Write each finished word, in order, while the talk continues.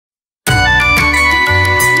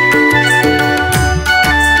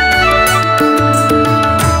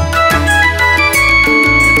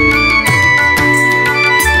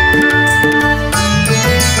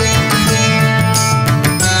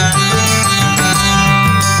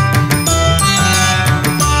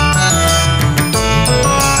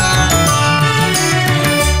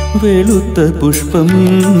വെളുത്ത പുഷ്പം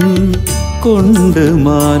കൊണ്ട്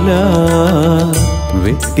മാല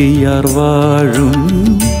വെട്ടിയാർ വാഴും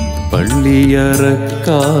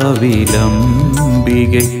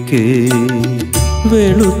പള്ളിയറക്കാവിലംബികയ്ക്ക്.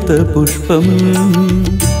 വെളുത്ത പുഷ്പം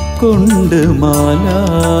കൊണ്ട് മാല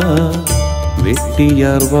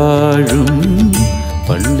വെട്ടിയാർ വാഴും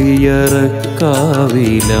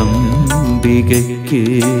പള്ളിയറക്കാവിലംബികയ്ക്ക്.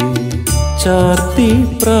 ചാർത്തി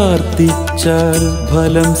പ്രാർത്ഥിച്ചാൽ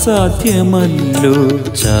ഫലം സാധ്യമല്ലോ,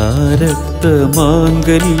 ചാരത്ത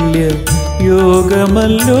മാംഗല്യ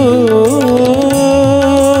യോഗമല്ലോ,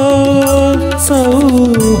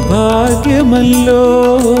 സൗഭാഗ്യമല്ലോ.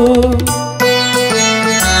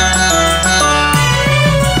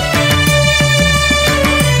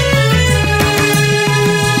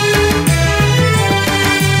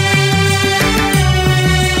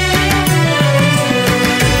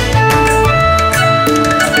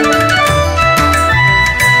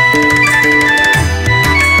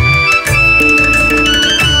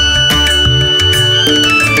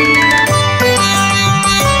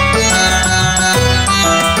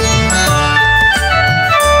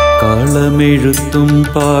 കളമെഴുത്തും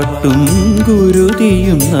പാട്ടും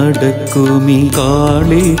ഗുരുതിയും നടക്കുമീ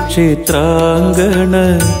കാളിക്ഷേത്രാങ്കണ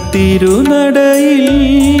തിരുനടയിൽ.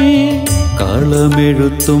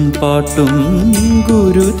 കളമെഴുത്തും പാട്ടും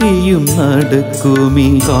ഗുരുതിയും നടക്കുമീ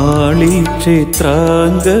കാളിക്ഷേത്രാങ്കണ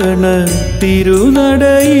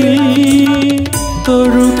തിരുനടയിൽ.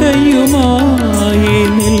 തൊഴുകയുമായി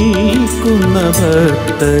നിൽക്കുന്ന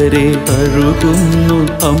ഭക്തരെ തഴുകുന്നു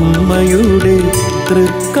അമ്മയുടെ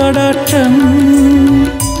തൃക്കടാക്ഷം.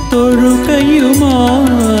 തൊഴുകയുമായി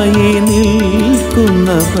നിൽക്കുന്ന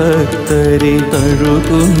ഭക്തരെ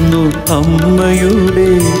തഴുകുന്നു അമ്മയുടെ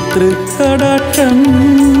തൃക്കടാക്ഷം.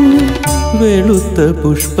 വെളുത്ത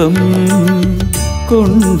പുഷ്പം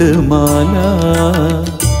കൊണ്ട് മാല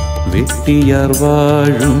വെട്ടിയാർ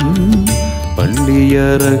വാഴും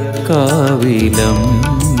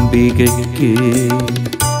പള്ളിയറക്കാവിലംബികയ്ക്ക്.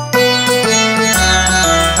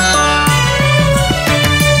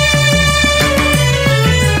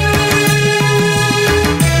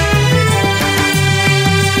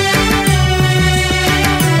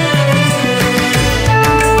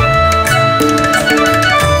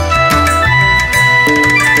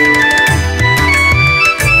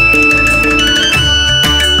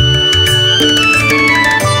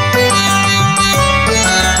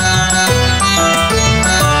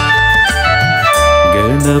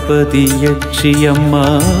 ഗണപതിയക്ഷിയമ്മ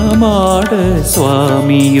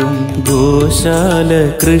മാടസ്വാമിയും ഗോശാല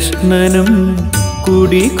കൃഷ്ണനും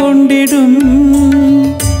കുടികൊണ്ടിടും.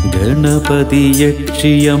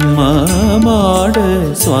 ഗണപതിയക്ഷിയമ്മ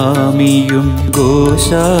മാടസ്വാമിയും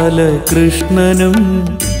ഗോശാല കൃഷ്ണനും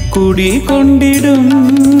കുടികൊണ്ടിടും.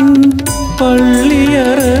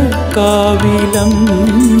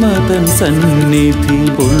 പള്ളിയറക്കാവിലമ്മതൻ സന്നിധി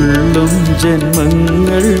കൊള്ളും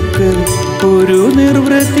ജന്മങ്ങൾക്ക് ഒരു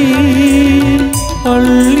നിർവൃത്തി.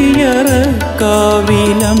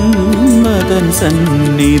 പള്ളിയറക്കാവിലമ്മതൻ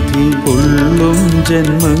സന്നിധി കൊള്ളും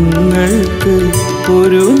ജന്മങ്ങൾക്ക്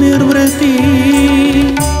ഒരു നിർവൃത്തി.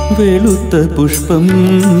 വെളുത്ത പുഷ്പം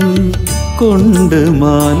കൊണ്ട്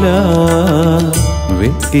മാല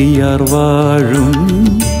വെട്ടിയാർ വാഴും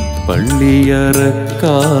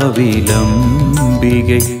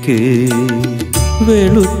പള്ളിയറക്കാവിലംബികയ്ക്ക്.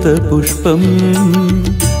 വെളുത്ത പുഷ്പം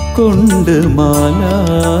കൊണ്ട് മാല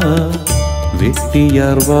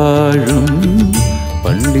വെട്ടിയാർ വാഴും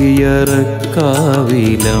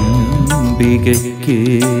പള്ളിയറക്കാവിലംബികയ്ക്ക്.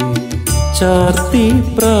 ചാർത്തി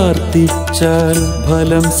പ്രാർത്ഥിച്ചാൽ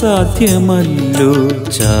ഫലം സാധ്യമല്ലോ,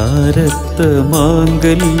 ചാരത്ത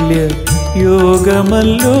മാംഗല്യ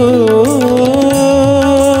യോഗമല്ലോ,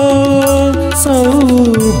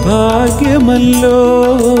 സൗഭാഗ്യമല്ലോ.